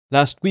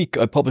Last week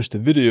I published a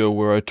video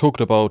where I talked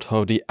about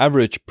how the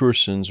average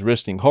person's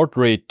resting heart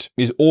rate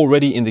is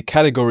already in the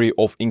category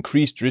of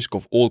increased risk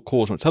of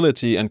all-cause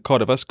mortality and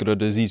cardiovascular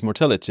disease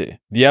mortality.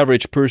 The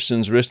average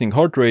person's resting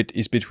heart rate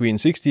is between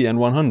 60 and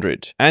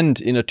 100, and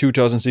in a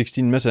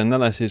 2016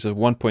 meta-analysis of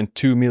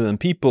 1.2 million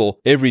people,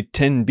 every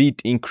 10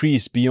 beat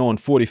increase beyond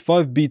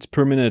 45 beats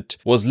per minute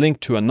was linked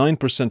to a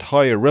 9%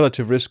 higher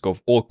relative risk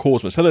of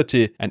all-cause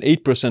mortality and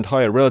 8%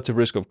 higher relative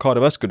risk of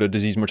cardiovascular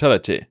disease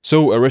mortality.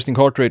 So a resting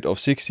heart rate of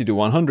 60 to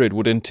 100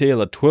 would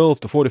entail a 12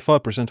 to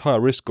 45%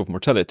 higher risk of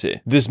mortality.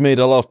 This made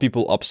a lot of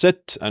people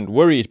upset and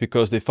worried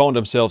because they found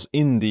themselves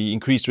in the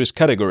increased risk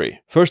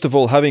category. First of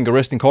all, having a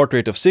resting heart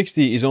rate of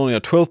 60 is only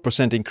a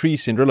 12%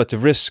 increase in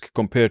relative risk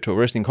compared to a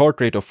resting heart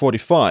rate of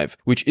 45,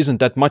 which isn't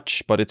that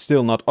much, but it's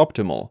still not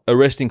optimal. A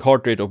resting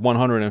heart rate of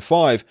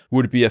 105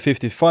 would be a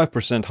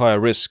 55% higher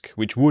risk,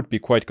 which would be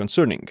quite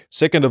concerning.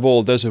 Second of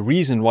all, there's a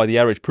reason why the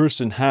average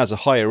person has a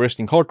higher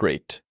resting heart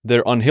rate.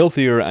 They're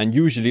unhealthier and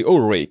usually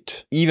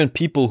overweight. Even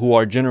people who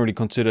are generally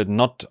considered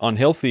not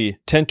unhealthy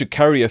tend to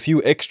carry a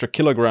few extra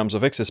kilograms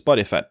of excess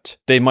body fat.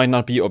 They might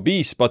not be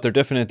obese, but they're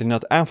definitely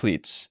not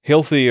athletes.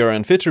 Healthier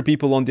and fitter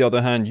people, on the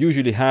other hand,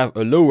 usually have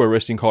a lower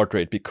resting heart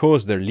rate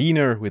because they're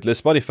leaner with less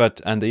body fat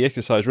and they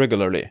exercise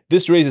regularly.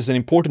 This raises an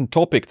important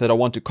topic that I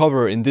want to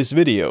cover in this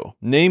video,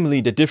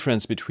 namely the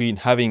difference between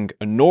having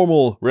a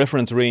normal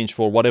reference range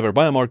for whatever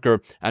biomarker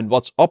and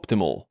what's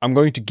optimal. I'm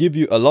going to give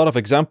you a lot of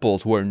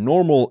examples where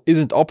normal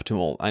isn't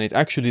optimal and it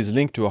actually is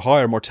linked to a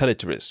higher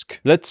mortality risk.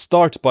 Let's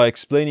start by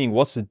explaining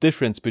what's the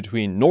difference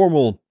between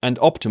normal and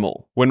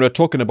optimal. When we're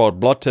talking about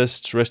blood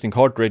tests, resting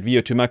heart rate,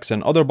 VO2 max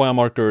and other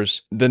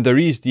biomarkers, then there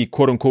is the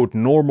quote-unquote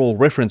normal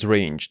reference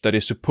range that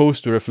is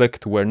supposed to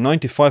reflect where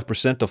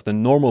 95% of the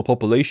normal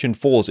population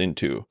falls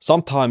into.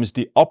 Sometimes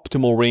the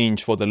optimal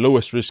range for the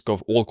lowest risk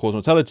of all-cause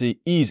mortality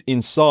is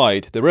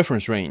inside the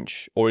reference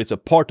range, or it's a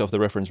part of the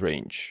reference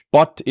range.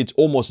 But it's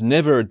almost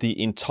never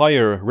the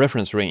entire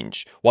reference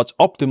range. What's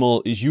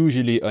optimal is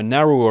usually a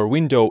narrower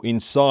window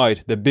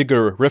inside the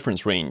bigger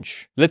reference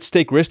range. Let's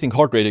take resting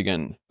heart rate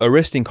again. A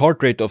resting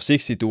heart rate of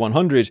 60 to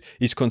 100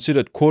 is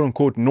considered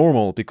quote-unquote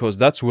normal because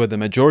that's where the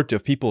majority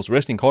of people's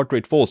resting heart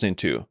rate falls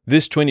into.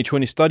 This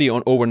 2020 study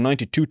on over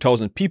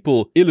 92,000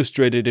 people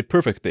illustrated it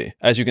perfectly.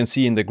 As you can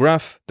see in the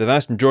graph, the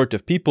vast majority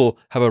of people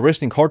have a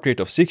resting heart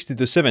rate of 60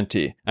 to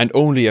 70, and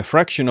only a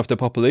fraction of the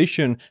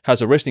population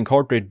has a resting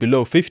heart rate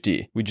below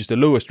 50, which is the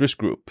lowest risk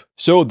group.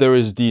 So there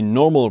is the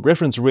normal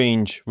reference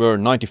range where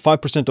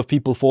 95% of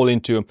people fall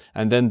into,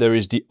 and then there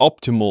is the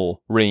optimal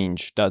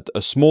range that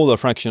a smaller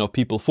fraction of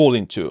people fall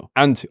into.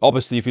 And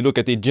obviously, if you look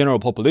at the general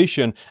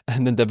population,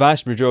 and then the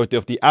vast majority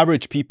of the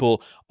average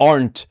people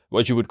aren't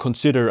what you would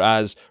consider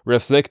as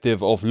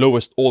reflective of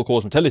lowest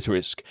all-cause mortality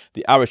risk.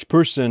 The average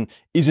person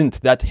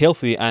isn't that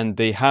healthy and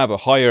they have a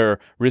higher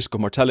risk of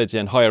mortality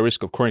and higher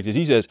risk of chronic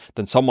diseases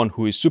than someone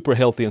who is super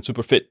healthy and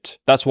super fit.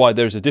 That's why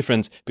there's a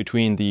difference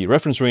between the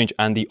reference range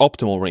and the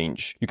optimal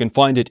range. You can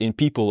find it in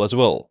people as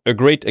well. A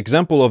great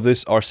example of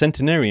this are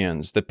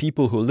centenarians, the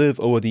people who live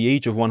over the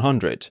age of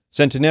 100.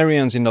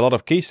 Centenarians in a lot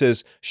of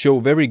cases show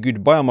very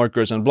good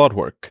biomarkers and blood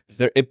work.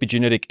 Their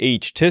epigenetic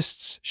age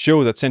tests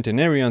show that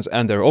centenarians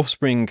and their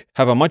offspring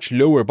have a much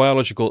lower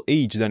biological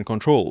age than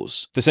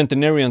controls. The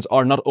centenarians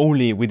are not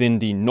only within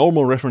the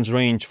normal reference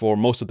range for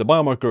most of the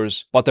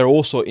biomarkers, but they're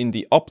also in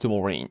the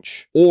optimal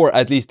range. Or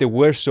at least they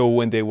were so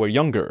when they were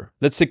younger.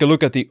 Let's take a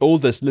look at the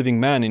oldest living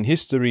man in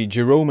history,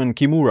 Jérôme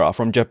Kimura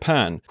from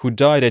Japan, who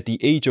died at the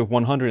age of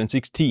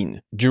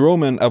 116.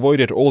 Jérôme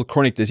avoided all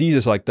chronic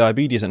diseases like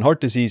diabetes and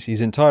heart disease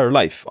his entire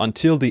life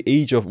until the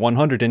age of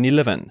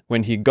 111,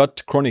 when he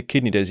got chronic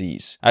kidney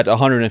disease. At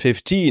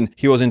 115,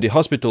 he was in the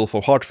hospital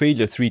for heart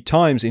failure 3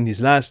 times in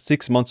his last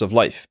 6 months of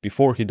life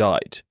before he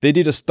died. They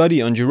did a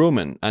study on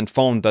Jérôme and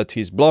found that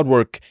his blood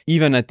work,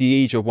 even at the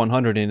age of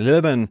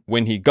 111,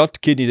 when he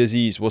got kidney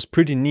disease, was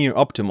pretty near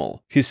optimal.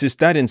 His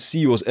cystatin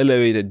C was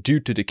elevated due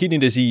to the kidney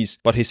disease,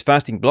 but his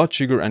fasting blood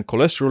sugar and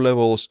cholesterol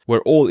levels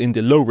were all in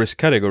the low risk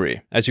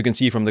category. As you can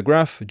see from the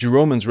graph,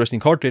 Jérôme's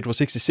resting heart rate was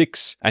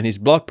 66, and his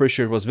blood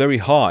pressure was very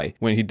high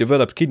when he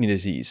developed kidney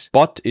disease,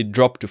 but it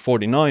dropped to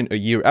 49 a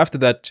year after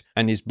that,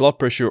 and his blood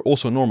pressure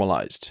also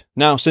normalized.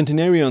 Now,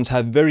 centenarians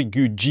have very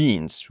good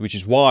genes, which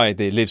is why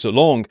they live so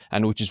long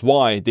and which is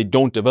why they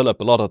don't develop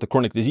a lot of the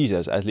chronic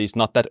diseases, at least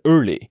not that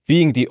early.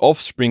 Being the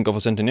offspring of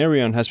a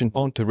centenarian has been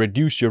found to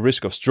reduce your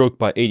risk of stroke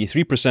by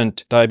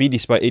 83%,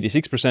 diabetes by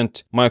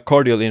 86%,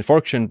 myocardial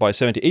infarction by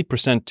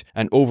 78%,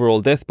 and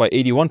overall death by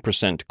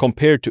 81%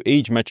 compared to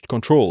age-matched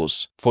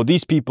controls. For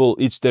these people,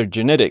 it's their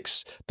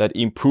genetics that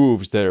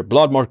improves their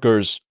blood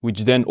markers,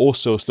 which then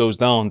also slows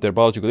down their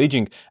biological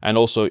aging and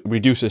also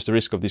reduces the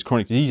risk of these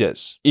chronic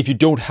diseases. If you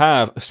don't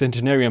have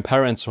centenarian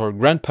parents or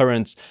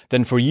grandparents,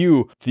 then for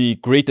you, the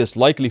greatest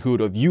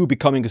likelihood of you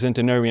becoming a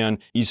centenarian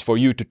is for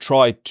you to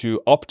try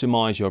to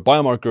optimize your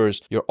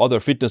biomarkers, your other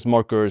fitness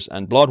markers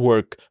and blood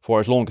work for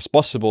as long as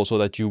possible so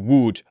that you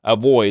would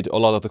avoid a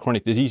lot of the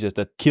chronic diseases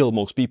that kill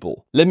most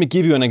people. Let me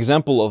give you an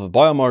example of a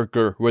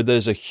biomarker where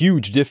there's a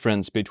huge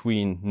difference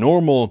between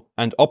normal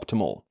and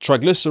optimal.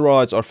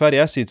 Triglycerides are fatty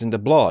acids in the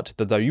blood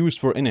that are used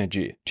for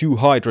energy. Too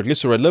high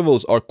triglyceride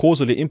levels are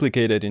causally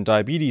implicated in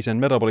diabetes and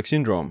metabolic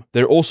syndrome.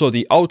 They're also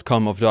the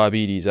outcome of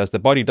diabetes, as the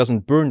body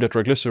doesn't burn the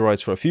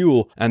triglycerides for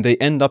fuel and they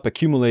end up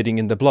accumulating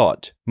in the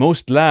blood.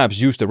 Most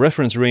labs use the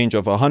reference range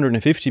of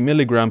 150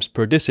 milligrams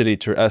per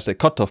deciliter as the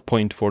cutoff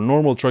point for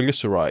normal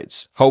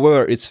triglycerides.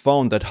 However, it's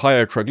found that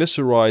higher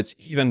triglycerides,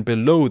 even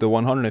below the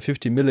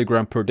 150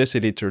 milligram per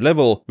deciliter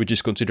level, which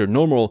is considered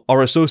normal,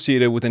 are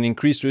associated with an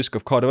increased risk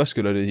of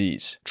cardiovascular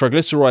disease.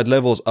 Triglyceride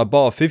levels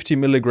above 50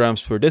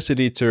 milligrams per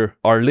deciliter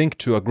are linked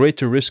to a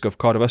greater risk of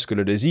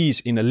cardiovascular disease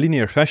in a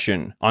linear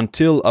fashion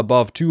until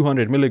above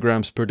 200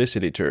 milligrams per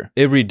deciliter.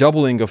 Every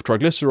doubling of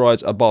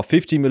triglycerides above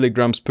 50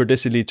 milligrams per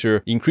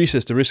deciliter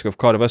increases the risk of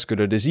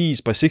cardiovascular disease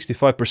by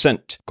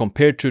 65%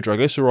 compared to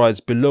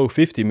triglycerides below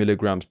 50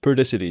 milligrams per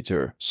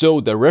deciliter.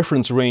 So the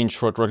reference range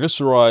for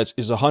triglycerides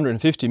is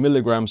 150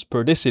 milligrams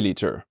per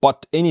deciliter,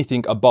 but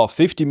anything above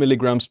 50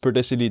 milligrams per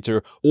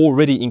deciliter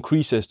already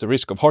increases the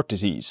risk of heart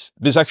disease.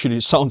 This actually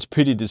sounds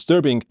pretty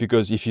disturbing,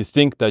 because if you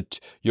think that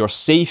you're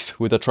safe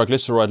with a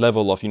triglyceride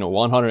level of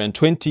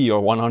 120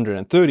 or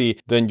 130,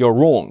 then you're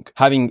wrong.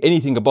 Having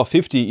anything above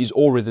 50 is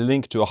already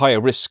linked to a higher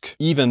risk,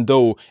 even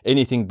though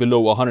anything below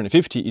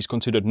 150 is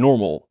considered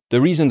normal. The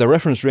reason the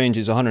reference range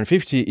is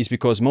 150 is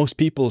because most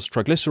people's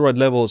triglyceride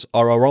levels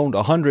are around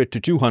 100 to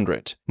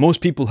 200. Most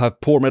people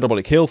have poor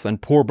metabolic health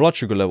and poor blood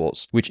sugar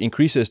levels, which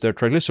increases their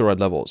triglyceride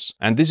levels.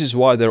 And this is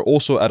why they're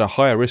also at a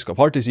higher risk of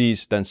heart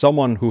disease than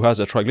someone who has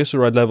a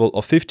triglyceride level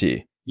of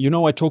 50. You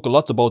know, I talk a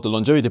lot about the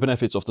longevity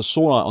benefits of the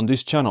sauna on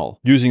this channel.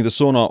 Using the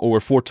sauna over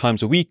 4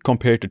 times a week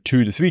compared to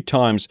 2 to 3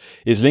 times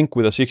is linked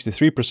with a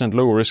 63%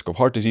 lower risk of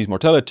heart disease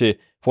mortality,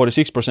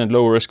 46%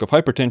 lower risk of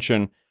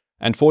hypertension,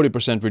 and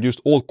 40% reduced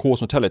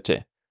all-cause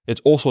mortality. It's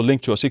also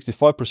linked to a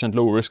 65%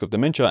 lower risk of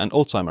dementia and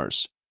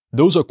Alzheimer's.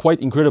 Those are quite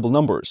incredible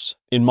numbers.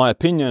 In my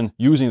opinion,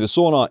 using the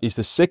sauna is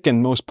the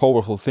second most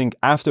powerful thing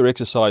after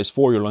exercise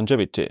for your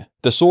longevity.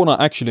 The sauna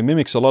actually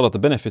mimics a lot of the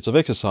benefits of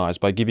exercise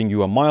by giving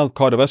you a mild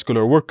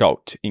cardiovascular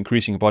workout,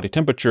 increasing body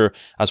temperature,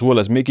 as well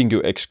as making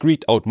you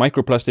excrete out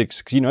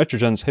microplastics,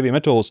 xenoestrogens, heavy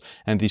metals,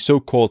 and the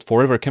so-called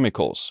forever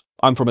chemicals.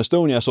 I'm from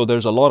Estonia, so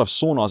there's a lot of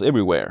saunas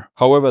everywhere.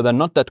 However, they're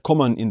not that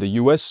common in the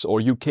US or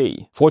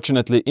UK.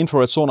 Fortunately,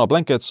 infrared sauna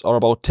blankets are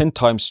about 10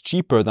 times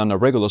cheaper than a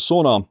regular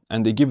sauna,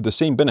 and they give the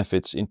same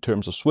benefits in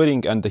terms of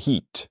sweating and the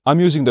heat. I'm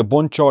using the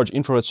Bond Charge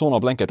infrared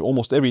sauna blanket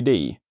almost every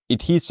day.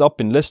 It heats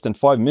up in less than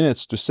 5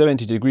 minutes to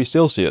 70 degrees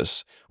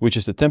Celsius, which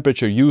is the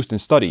temperature used in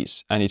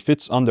studies, and it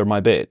fits under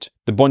my bed.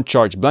 The Bond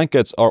Charge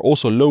blankets are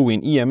also low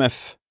in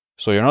EMF,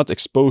 so you're not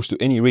exposed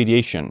to any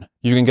radiation.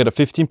 You can get a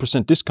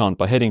 15% discount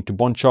by heading to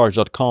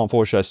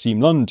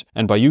bondcharge.com/SiimLund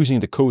and by using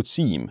the code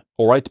Siim.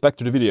 Alright, back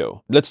to the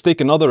video. Let's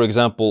take another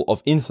example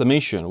of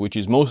inflammation, which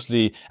is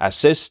mostly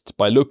assessed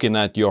by looking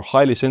at your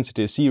highly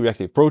sensitive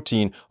C-reactive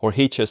protein, or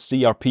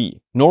hsCRP.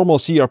 Normal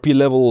CRP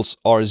levels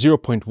are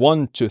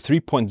 0.1 to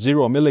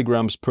 3.0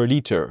 milligrams per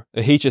liter.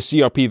 A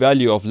hsCRP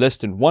value of less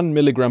than 1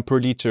 milligram per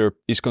liter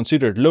is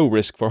considered low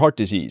risk for heart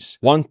disease.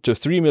 1 to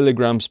 3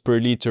 milligrams per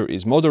liter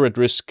is moderate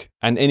risk,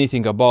 and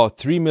anything above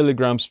 3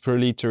 milligrams per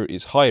liter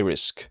is high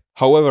risk.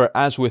 However,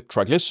 as with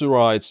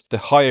triglycerides, the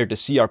higher the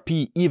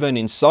CRP even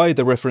inside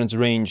the reference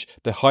range,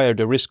 the higher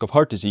the risk of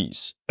heart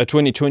disease. A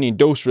 2020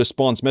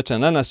 dose-response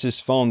meta-analysis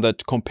found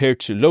that compared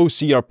to low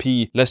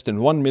CRP, less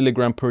than 1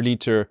 milligram per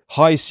liter,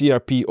 high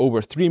CRP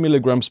over 3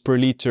 milligrams per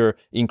liter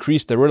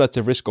increased the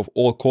relative risk of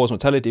all-cause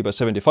mortality by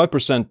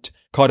 75%,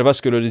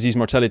 cardiovascular disease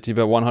mortality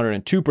by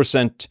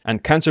 102%,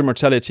 and cancer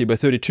mortality by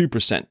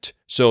 32%.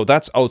 So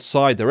that's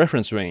outside the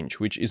reference range,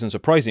 which isn't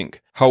surprising.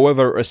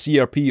 However, a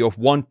CRP of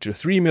 1 to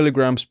 3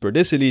 milligrams per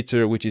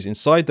deciliter, which is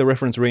inside the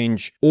reference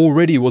range,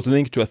 already was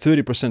linked to a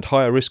 30%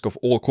 higher risk of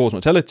all-cause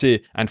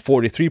mortality and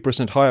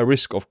 43% higher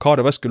risk of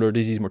cardiovascular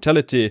disease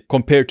mortality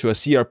compared to a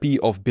CRP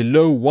of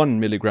below 1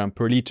 milligram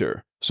per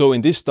liter. So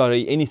in this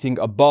study, anything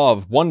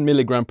above 1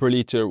 milligram per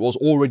liter was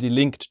already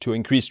linked to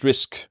increased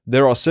risk.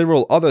 There are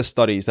several other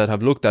studies that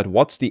have looked at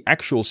what's the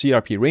actual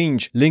CRP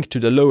range linked to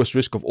the lowest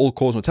risk of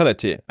all-cause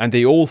mortality, and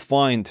they all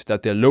find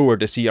that the lower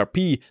the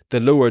CRP, the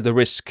lower the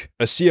risk.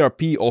 A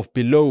CRP of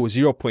below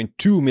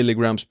 0.2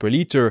 milligrams per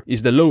liter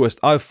is the lowest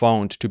I've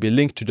found to be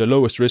linked to the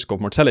lowest risk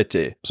of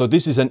mortality. So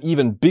this is an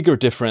even bigger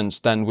difference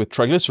than with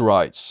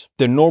triglycerides.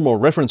 The normal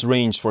reference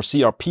range for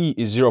CRP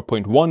is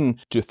 0.1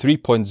 to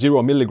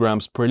 3.0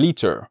 milligrams per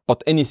liter.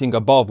 But anything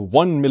above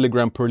 1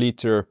 milligram per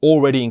liter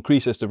already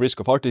increases the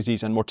risk of heart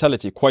disease and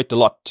mortality quite a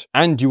lot.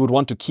 And you would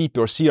want to keep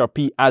your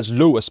CRP as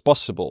low as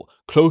possible,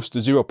 close to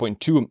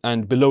 0.2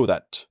 and below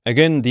that.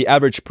 Again, the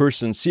average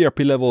person's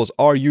CRP levels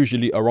are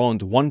usually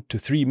around 1 to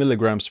 3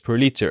 milligrams per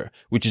liter,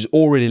 which is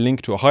already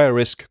linked to a higher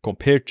risk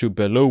compared to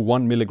below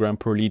 1 milligram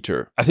per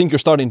liter. I think you're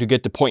starting to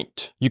get the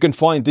point. You can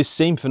find this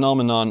same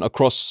phenomenon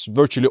across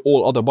virtually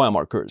all other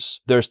biomarkers.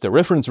 There's the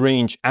reference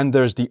range and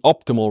there's the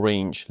optimal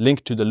range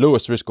linked to the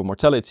lowest risk of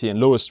mortality and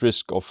lowest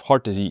risk of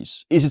heart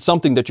disease. Is it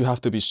something that you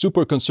have to be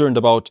super concerned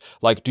about?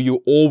 Like, do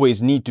you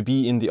always need to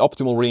be in the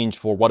optimal range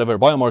for whatever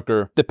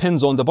biomarker?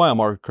 Depends on the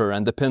biomarker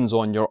and depends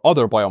on your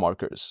other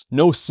biomarkers.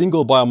 No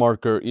single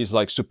biomarker is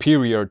like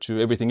superior to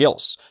everything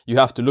else. You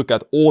have to look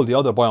at all the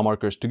other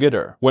biomarkers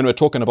together. When we're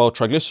talking about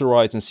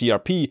triglycerides and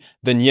CRP,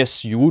 then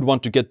yes, you would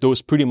want to get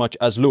those pretty much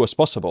as low as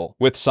possible.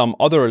 With some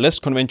other less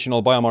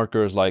conventional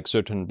biomarkers like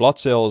certain blood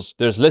cells,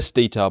 there's less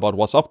data about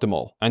what's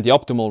optimal, and the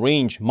optimal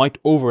range might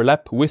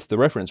overlap with the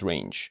reference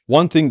range.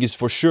 One thing is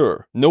for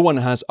sure, no one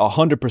has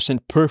 100%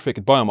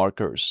 perfect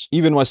biomarkers.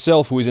 Even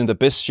myself, who is in the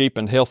best shape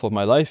and health of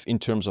my life in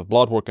terms of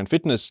blood work and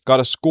fitness, got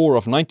a score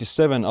of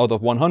 97 out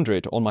of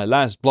 100 on my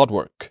last blood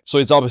work. So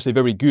it's obviously a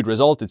very good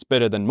result, it's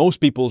better than most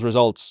people's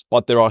results,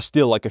 but there are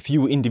still like a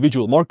few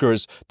individual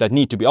markers that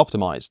need to be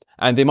optimized,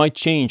 and they might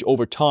change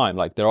over time.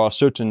 Like there are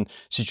certain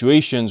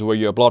situations where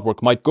your blood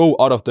work might go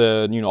out of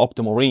the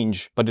optimal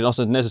range, but it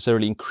doesn't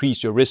necessarily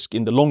increase your risk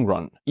in the long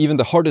run. Even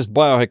the hardest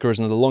biohackers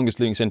and the longest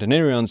living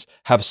centenarians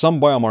have some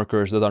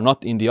biomarkers that are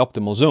not in the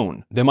optimal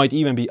zone. They might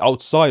even be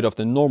outside of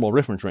the normal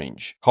reference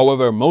range.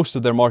 However, most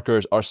of their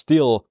markers are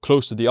still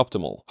close to the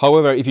optimal.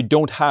 However, if you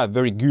don't have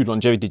very good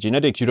longevity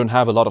genetics, you don't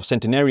have a lot of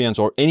centenarians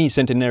or any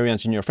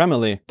centenarians in your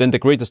family, then the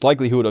greatest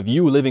likelihood of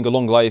you living a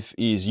long life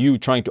is you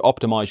trying to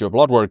optimize your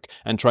blood work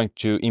and trying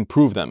to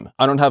improve them.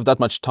 I don't have that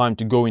much time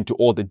to go into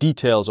all the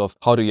details of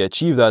how do you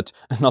achieve that,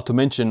 not to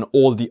mention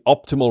all the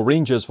optimal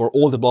ranges for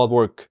all the blood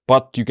work,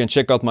 but you can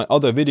check out my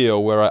other video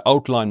where I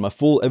outline my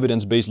full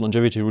evidence-based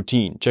longevity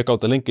routine. Check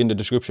out the link in the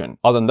description.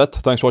 Other than that,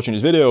 thanks for watching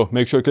this video.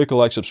 Make sure to click a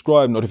like,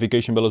 subscribe,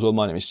 notification bell as well.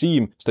 My name is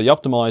Siim. Stay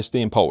optimized,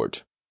 stay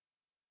empowered.